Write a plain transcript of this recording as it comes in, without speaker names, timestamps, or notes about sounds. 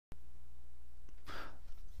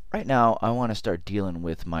Right now, I want to start dealing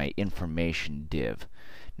with my information div.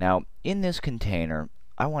 Now, in this container,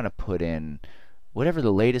 I want to put in whatever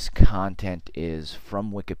the latest content is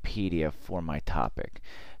from Wikipedia for my topic.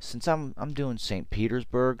 Since I'm doing St.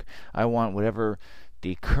 Petersburg, I want whatever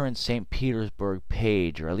the current St. Petersburg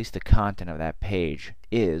page, or at least the content of that page,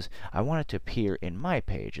 is. I want it to appear in my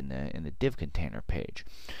page, in the div container page.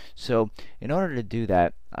 So in order to do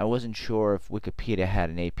that, I wasn't sure if Wikipedia had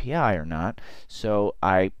an API or not, so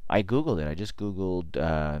I Googled it. I just Googled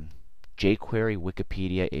Jquery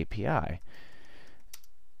Wikipedia API.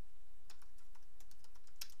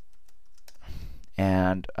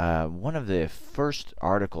 And one of the first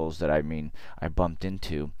articles that I bumped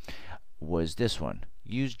into was this one.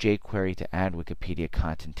 Use jQuery to add Wikipedia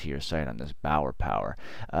content to your site on this Bower Power.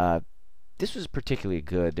 This was particularly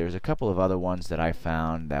good. There's a couple of other ones that I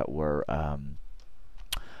found that were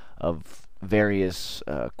of various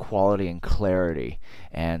quality and clarity,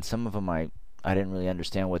 and some of them I didn't really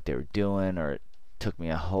understand what they were doing, or it took me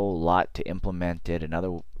a whole lot to implement it, and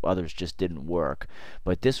others just didn't work.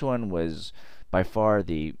 But this one was by far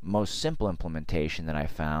the most simple implementation that I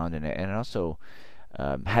found, and it also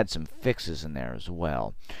had some fixes in there as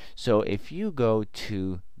well. So if you go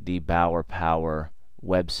to the Bower Power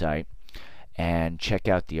website and check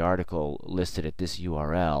out the article listed at this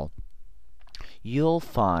URL, you'll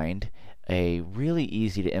find a really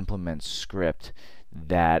easy to implement script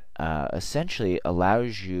that essentially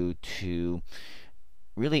allows you to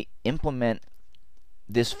really implement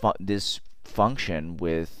this function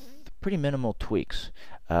with pretty minimal tweaks.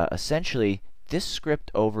 Essentially, this script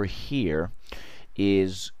over here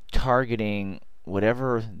is targeting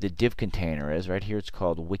whatever the div container is. Right here it's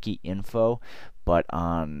called wiki info, but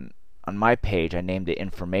on my page I named it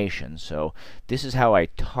information. So this is how I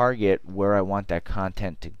target where I want that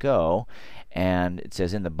content to go, and it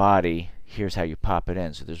says in the body, here's how you pop it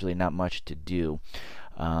in. So there's really not much to do.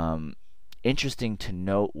 Interesting to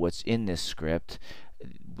note what's in this script.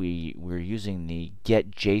 We're using the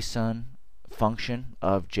getJSON function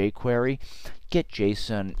of jQuery.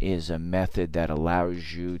 GetJSON is a method that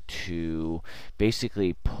allows you to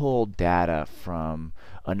basically pull data from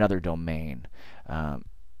another domain.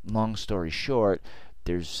 Long story short,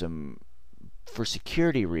 there's some, for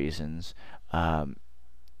security reasons,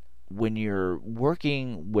 when you're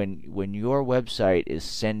working, when your website is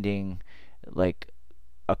sending like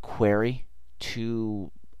a query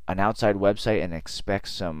to an outside website and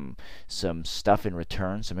expects some stuff in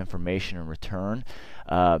return, some information in return,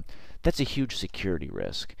 that's a huge security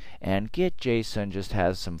risk. And getJSON just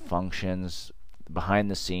has some functions behind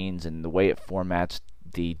the scenes, and the way it formats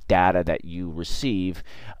the data that you receive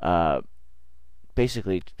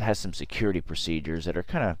basically has some security procedures that are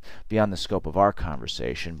kind of beyond the scope of our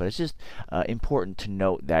conversation. But it's just important to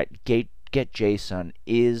note that getJSON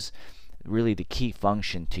is really the key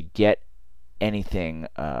function to get anything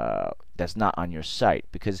that's not on your site.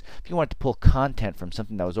 Because if you want to pull content from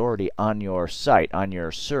something that was already on your site, on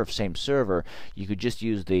your same server, you could just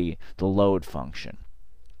use the load function.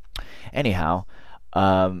 Anyhow,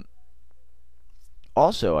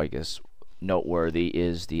 also I guess noteworthy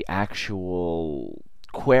is the actual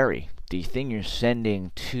query, the thing you're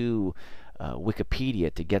sending to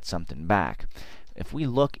Wikipedia to get something back. If we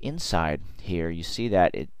look inside here, you see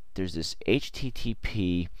that there's this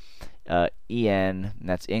HTTP en, and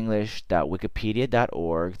that's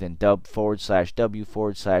english.wikipedia.org, then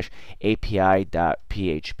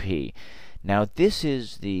w/w/api.php. Now this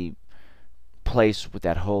is the place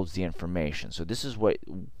that holds the information. So this is what,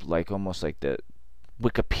 like, almost like the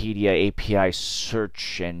Wikipedia API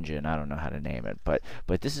search engine. I don't know how to name it, but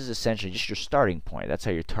this is essentially just your starting point. That's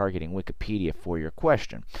how you're targeting Wikipedia for your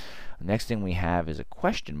question. The next thing we have is a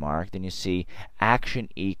question mark. Then you see action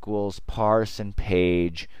equals parse and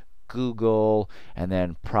page, Google, and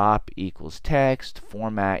then prop equals text,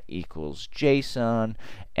 format equals JSON,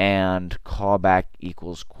 and callback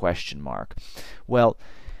equals question mark. Well,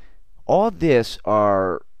 all this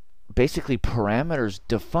are basically parameters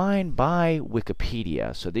defined by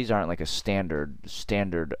Wikipedia. So these aren't like a standard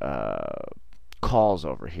calls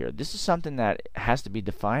over here. This is something that has to be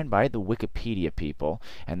defined by the Wikipedia people,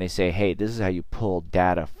 and they say, hey, this is how you pull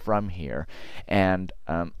data from here. And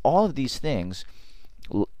all of these things,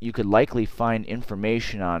 you could likely find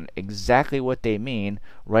information on exactly what they mean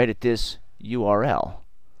right at this URL.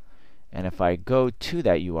 And if I go to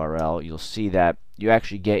that URL, you'll see that you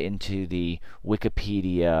actually get into the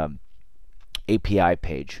Wikipedia API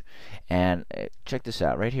page. And check this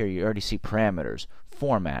out. Right here, you already see parameters,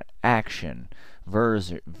 format, action,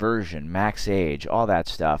 version, max age, all that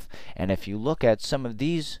stuff. And if you look at some of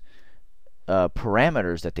these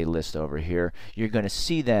parameters that they list over here, you're going to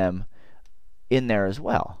see them in there as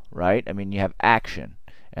well, right? I mean, you have action,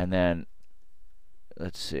 and then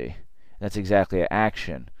let's see, that's exactly an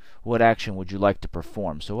action. What action would you like to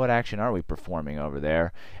perform? So what action are we performing over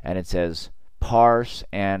there? And it says parse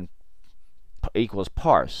and equals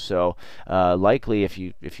parse. So likely if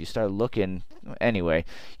you start looking anyway,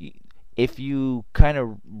 if you kind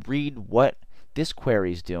of read what this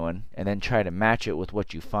query is doing and then try to match it with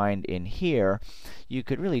what you find in here, you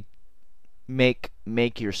could really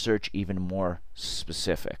make your search even more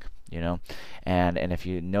specific, you know. And if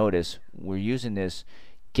you notice, we're using this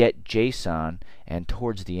get JSON, and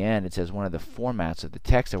towards the end it says one of the formats of the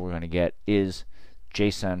text that we're going to get is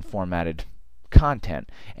JSON formatted content.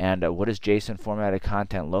 And what does JSON formatted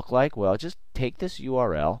content look like? Well, just take this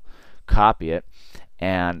URL, copy it,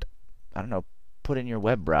 and I don't know, put in your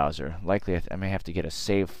web browser. Likely I may have to get a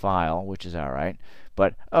save file, which is alright,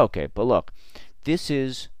 but okay. But look, this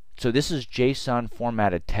is JSON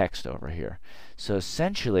formatted text over here. So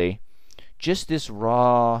essentially just this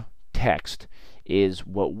raw text is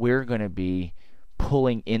what we're going to be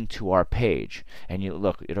pulling into our page. And you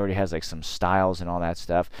look, it already has like some styles and all that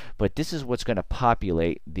stuff, but this is what's going to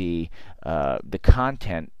populate the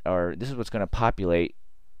content, or this is what's going to populate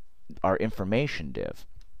our information div.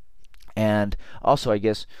 And also, I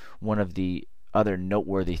guess one of the other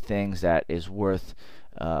noteworthy things that is worth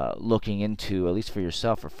looking into, at least for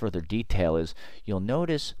yourself for further detail, is you'll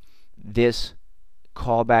notice this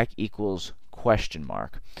callback equals question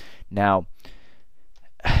mark. Now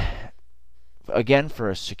again,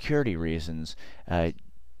 for security reasons,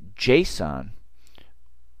 JSON,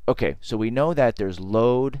 okay, so we know that there's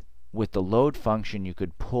load. With the load function, you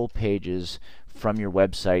could pull pages from your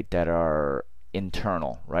website that are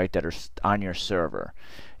internal, right, that are on your server.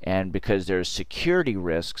 And because there's security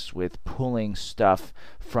risks with pulling stuff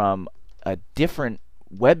from a different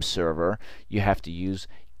web server, you have to use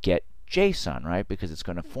get JSON, right, because it's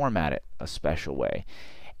going to format it a special way.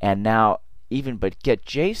 And now but get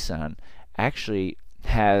JSON actually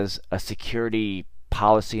has a security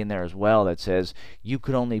policy in there as well that says you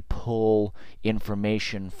could only pull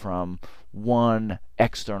information from one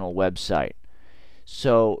external website.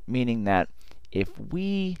 So meaning that if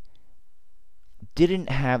we didn't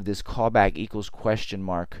have this callback equals question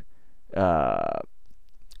mark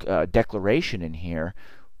declaration in here,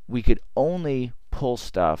 we could only pull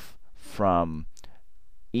stuff from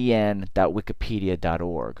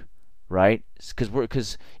en.wikipedia.org, right?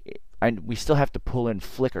 Because we still have to pull in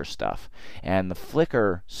Flickr stuff, and the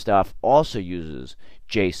Flickr stuff also uses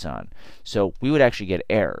JSON, so we would actually get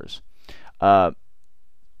errors. So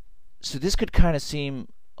this could kind of seem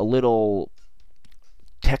a little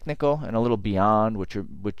technical and a little beyond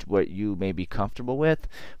what you may be comfortable with,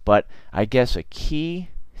 but I guess a key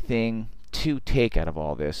thing to take out of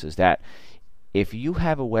all this is that if you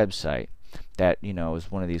have a website that, you know, is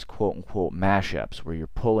one of these quote-unquote mashups where you're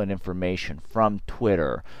pulling information from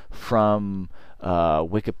Twitter, from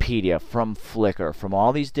Wikipedia, from Flickr, from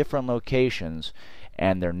all these different locations,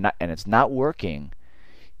 and it's not working,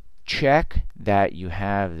 check that you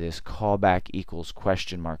have this callback equals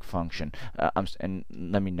question mark function. And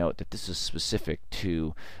let me note that this is specific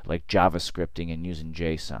to like JavaScripting and using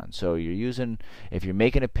JSON. So if you're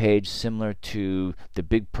making a page similar to the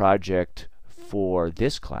big project for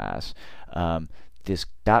this class, this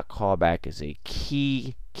dot callback is a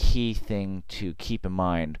key thing to keep in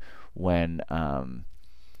mind when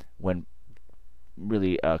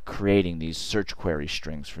really creating these search query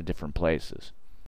strings for different places.